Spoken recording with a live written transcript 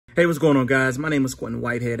Hey, what's going on, guys? My name is Quentin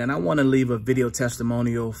Whitehead, and I want to leave a video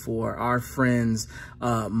testimonial for our friends,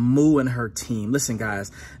 Moo and her team. Listen,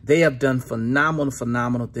 guys, they have done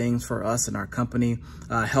phenomenal things for us and our company,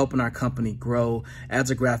 helping our company grow.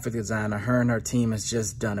 As a graphic designer, her and her team has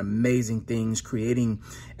just done amazing things, creating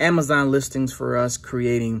Amazon listings for us,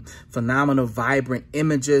 creating phenomenal, vibrant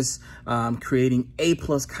images, creating A+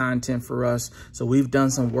 content for us. So we've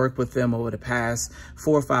done some work with them over the past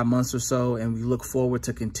 4 or 5 months or so, and we look forward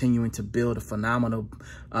to continuing to build a phenomenal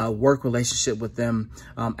work relationship with them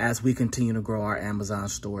as we continue to grow our Amazon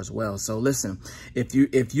store as well. So listen, if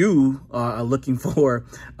you are looking for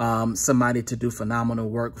somebody to do phenomenal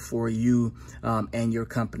work for you and your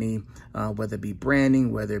company, whether it be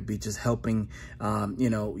branding, whether it be just helping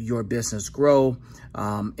your business grow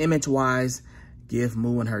image wise, give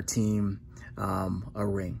Moo and her team a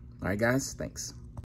ring. All right, guys, thanks.